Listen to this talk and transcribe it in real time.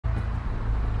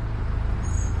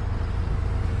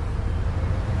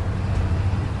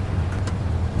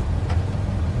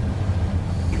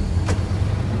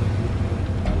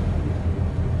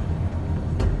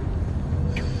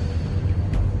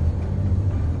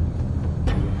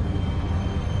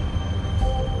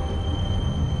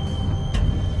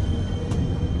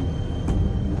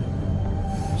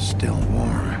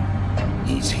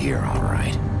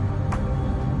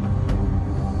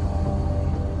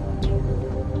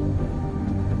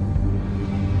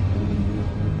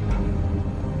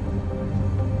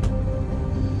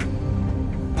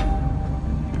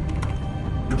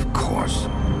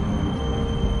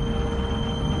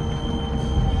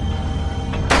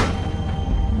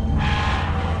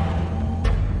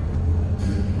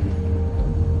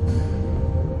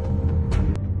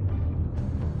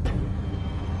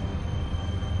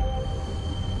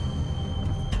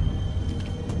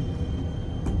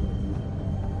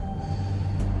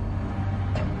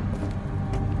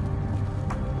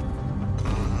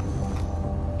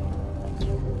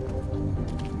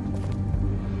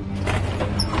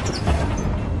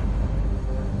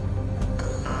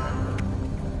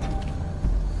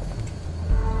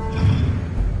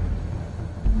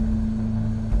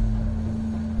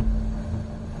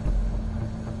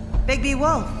Bigby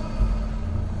Wolf.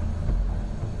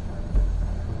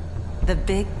 The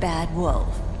big bad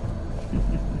wolf.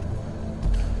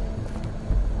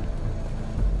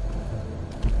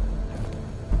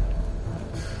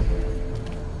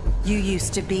 You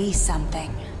used to be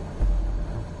something.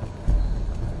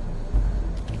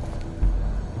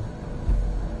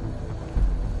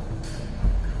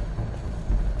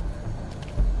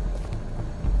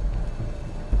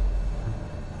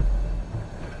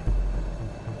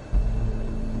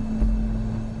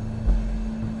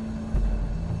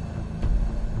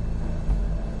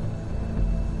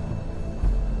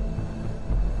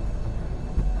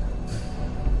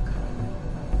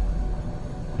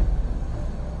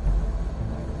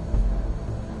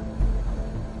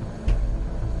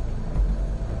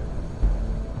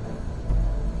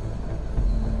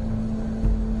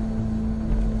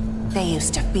 They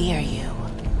used to fear you.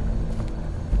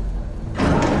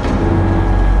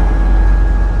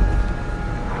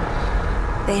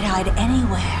 They'd hide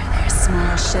anywhere their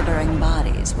small, shivering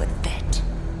bodies would fit.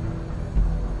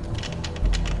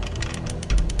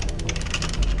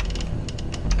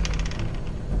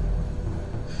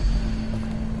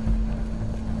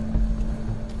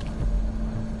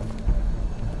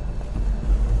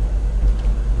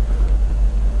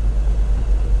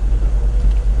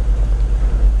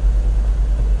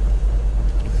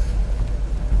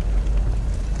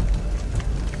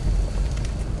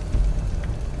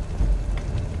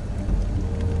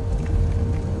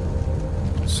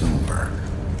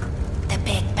 The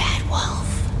big bad wolf.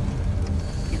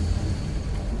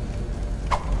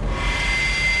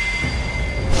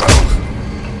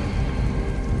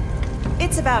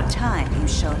 It's about time you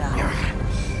showed up.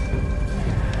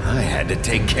 I had to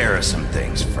take care of some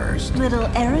things first. Little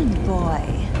errand boy.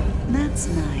 That's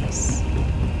nice.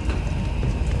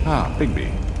 Ah, Bigby.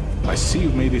 I see you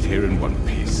made it here in one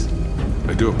piece.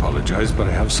 I do apologize, but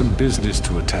I have some business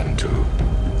to attend to.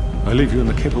 I leave you in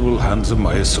the capable hands of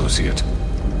my associate.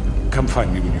 Come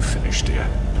find me when you've finished, dear.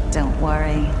 Don't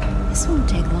worry. This won't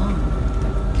take long.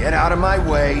 Get out of my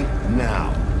way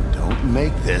now. Don't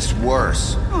make this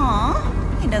worse.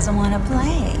 Aw, he doesn't want to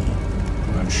play.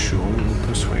 I'm sure you'll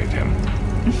persuade him.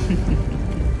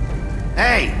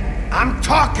 Hey, I'm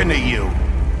talking to you!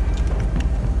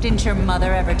 Didn't your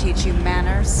mother ever teach you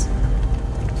manners?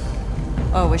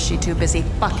 Or was she too busy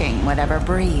fucking whatever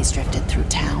breeze drifted through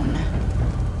town?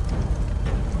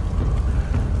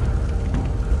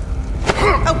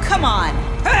 Oh, come on!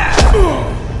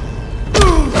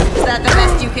 Is that the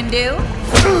best you can do?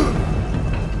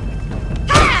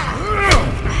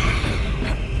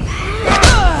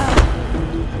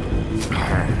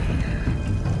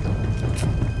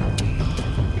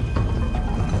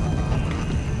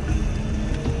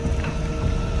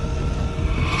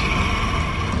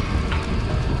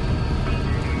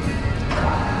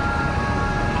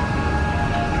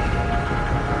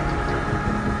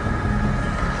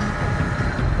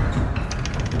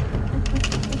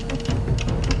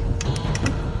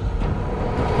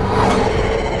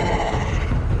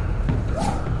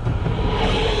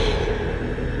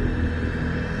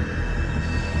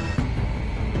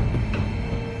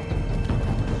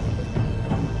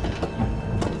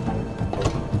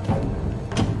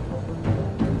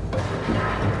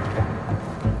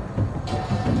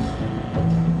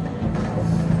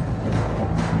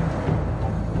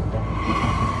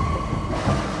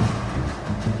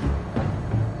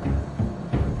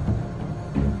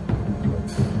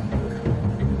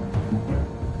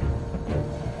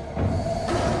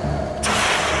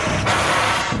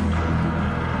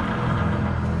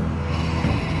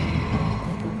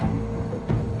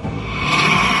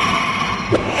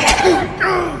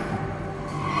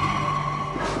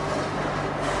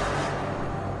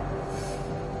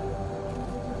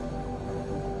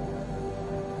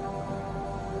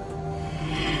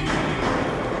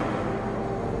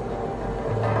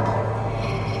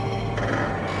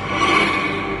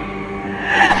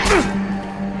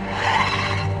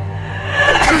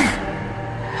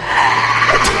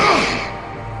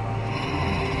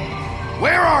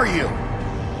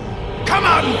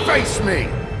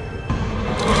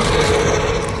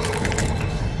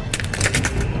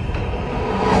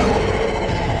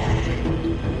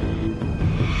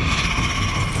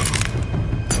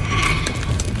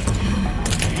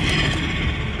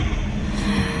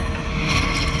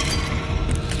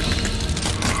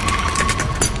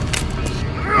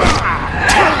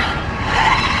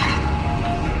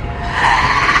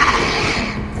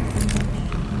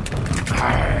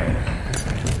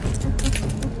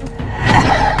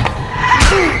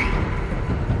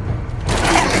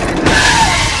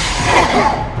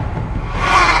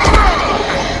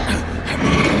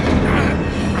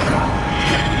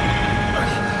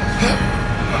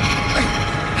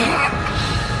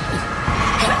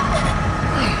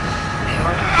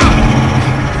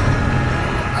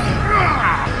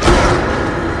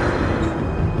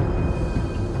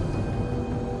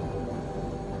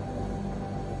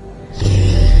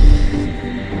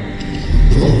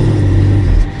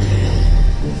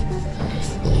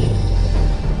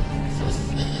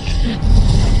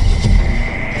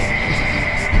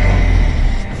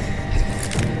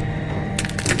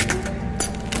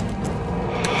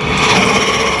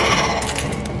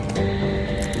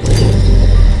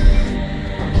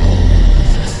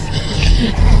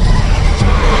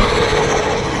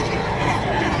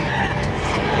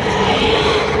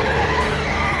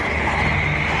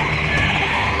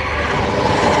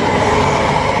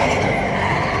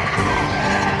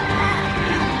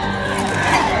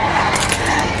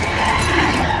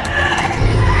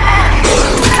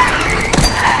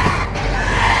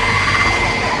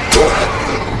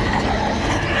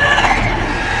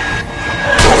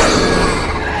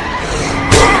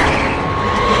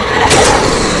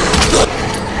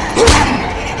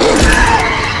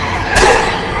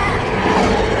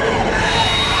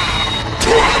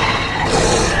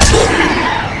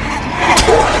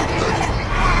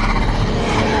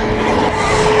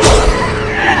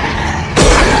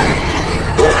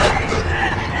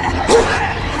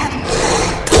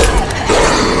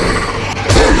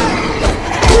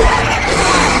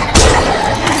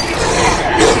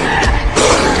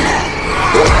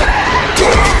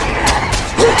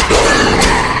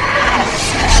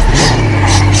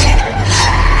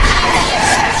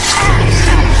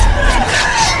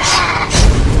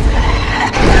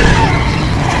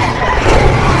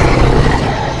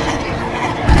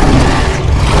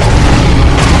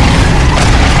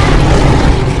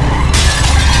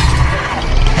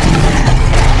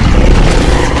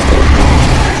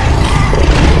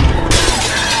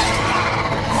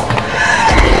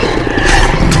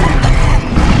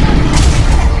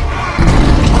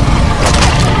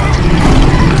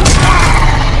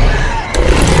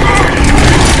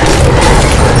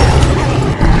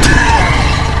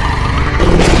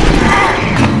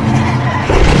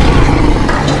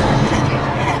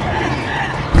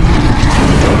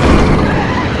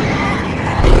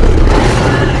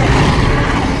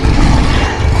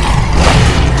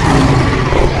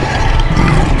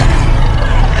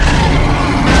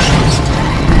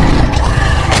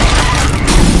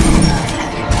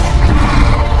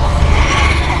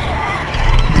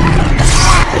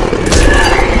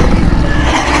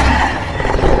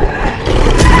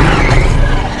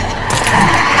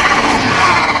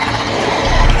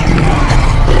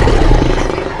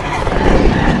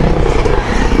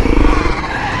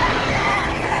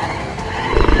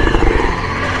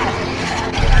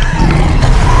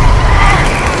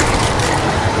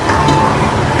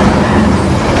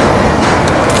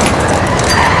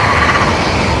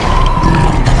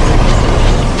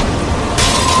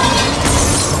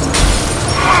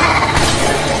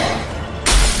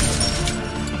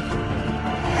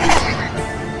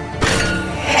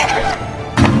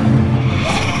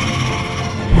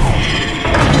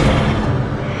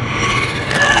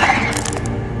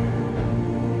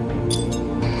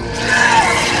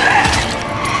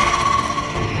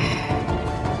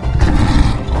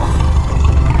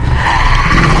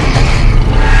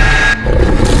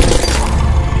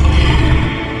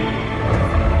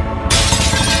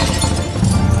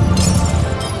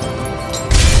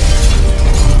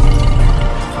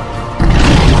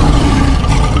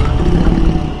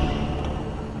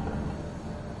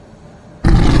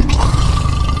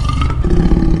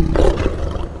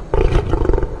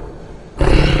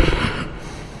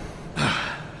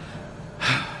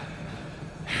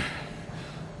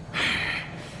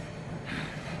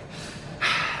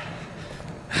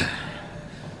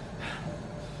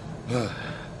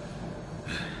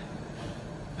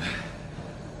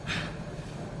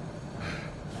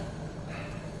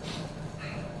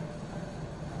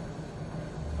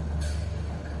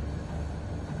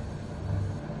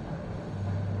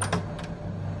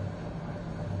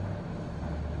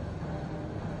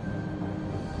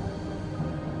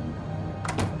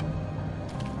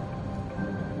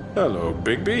 Hello,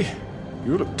 Bigby.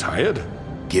 You look tired.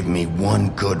 Give me one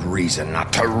good reason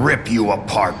not to rip you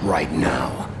apart right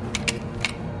now.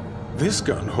 This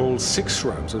gun holds 6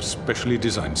 rounds of specially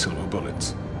designed silver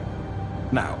bullets.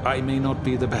 Now, I may not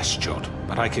be the best shot,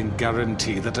 but I can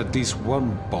guarantee that at least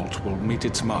one bolt will meet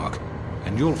its mark,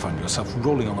 and you'll find yourself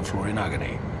rolling on the floor in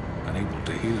agony, unable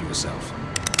to heal yourself.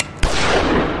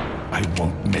 I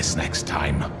won't miss next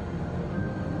time.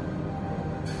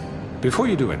 Before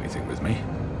you do anything with me,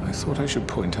 I thought I should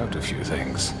point out a few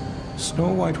things.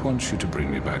 Snow White wants you to bring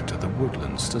me back to the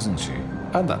woodlands, doesn't she?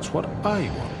 And that's what I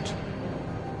want.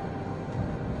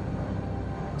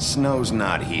 Snow's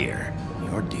not here.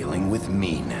 You're dealing with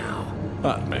me now.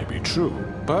 That may be true,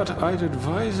 but I'd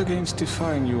advise against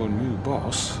defying your new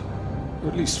boss,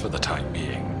 at least for the time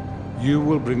being. You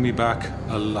will bring me back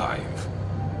alive.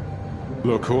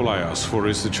 Look, all I ask for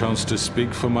is the chance to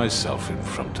speak for myself in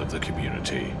front of the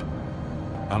community.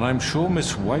 And I'm sure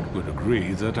Miss White would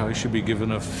agree that I should be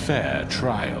given a fair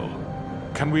trial.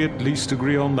 Can we at least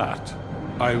agree on that?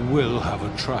 I will have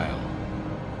a trial.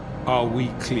 Are we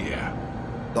clear?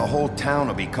 The whole town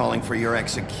will be calling for your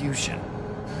execution.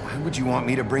 Why would you want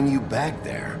me to bring you back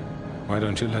there? Why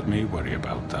don't you let me worry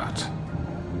about that?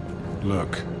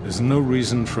 Look, there's no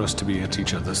reason for us to be at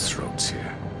each other's throats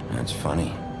here. That's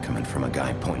funny, coming from a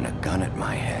guy pointing a gun at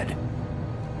my head.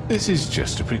 This is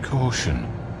just a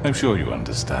precaution. I'm sure you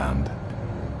understand.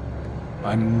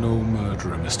 I'm no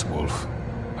murderer, Mr. Wolf.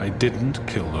 I didn't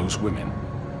kill those women.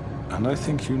 And I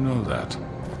think you know that.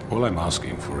 All I'm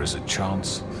asking for is a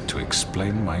chance to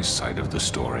explain my side of the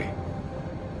story.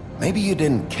 Maybe you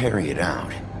didn't carry it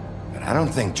out, but I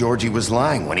don't think Georgie was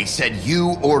lying when he said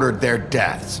you ordered their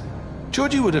deaths.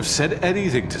 Georgie would have said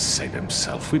anything to save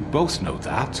himself. We both know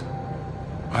that.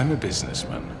 I'm a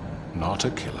businessman, not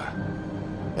a killer.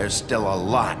 There's still a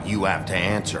lot you have to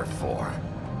answer for.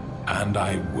 And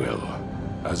I will,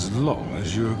 as long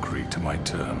as you agree to my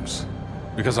terms.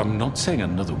 Because I'm not saying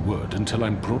another word until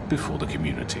I'm brought before the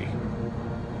community.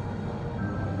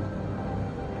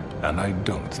 And I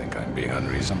don't think I'm being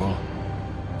unreasonable.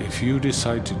 If you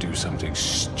decide to do something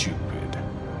stupid,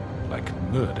 like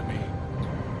murder me,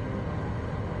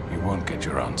 you won't get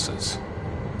your answers.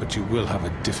 But you will have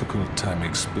a difficult time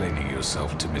explaining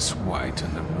yourself to Miss White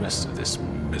and the rest of this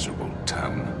miserable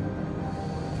town.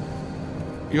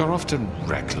 You're often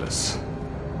reckless,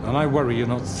 and I worry you're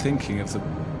not thinking of the...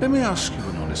 Let me ask you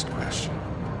an honest question.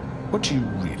 What do you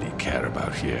really care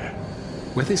about here?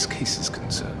 Where this case is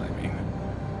concerned, I mean.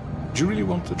 Do you really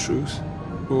want the truth?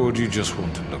 Or do you just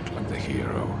want to look like the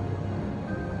hero?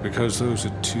 Because those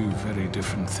are 2 very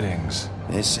different things.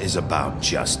 This is about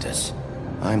justice.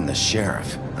 I'm the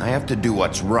sheriff. I have to do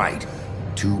what's right.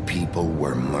 2 people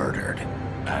were murdered.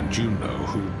 And you know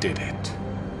who did it.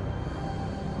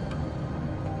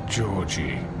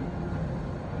 Georgie.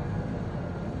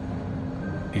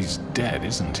 He's dead,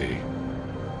 isn't he?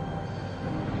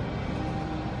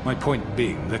 My point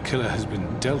being, the killer has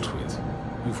been dealt with.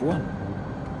 We've won.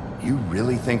 You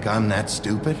really think I'm that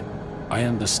stupid? I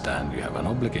understand you have an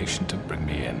obligation to bring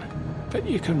me in, but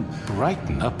you can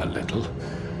brighten up a little.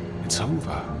 It's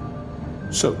over.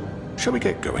 So, shall we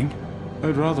get going?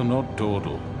 I'd rather not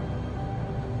dawdle.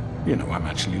 You know, I'm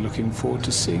actually looking forward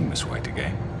to seeing Miss White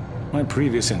again. My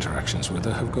previous interactions with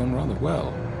her have gone rather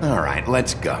well. All right,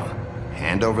 let's go.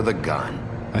 Hand over the gun.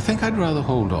 I think I'd rather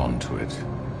hold on to it,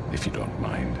 if you don't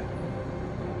mind.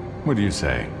 What do you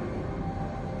say?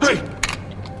 Hey!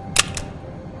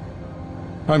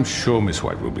 I'm sure Miss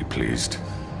White will be pleased.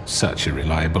 Such a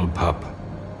reliable pup.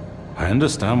 I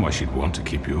understand why she'd want to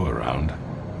keep you around.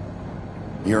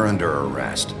 You're under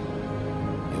arrest.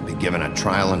 You'll be given a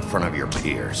trial in front of your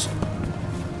peers.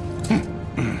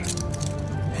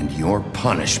 And your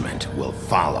punishment will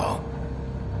follow.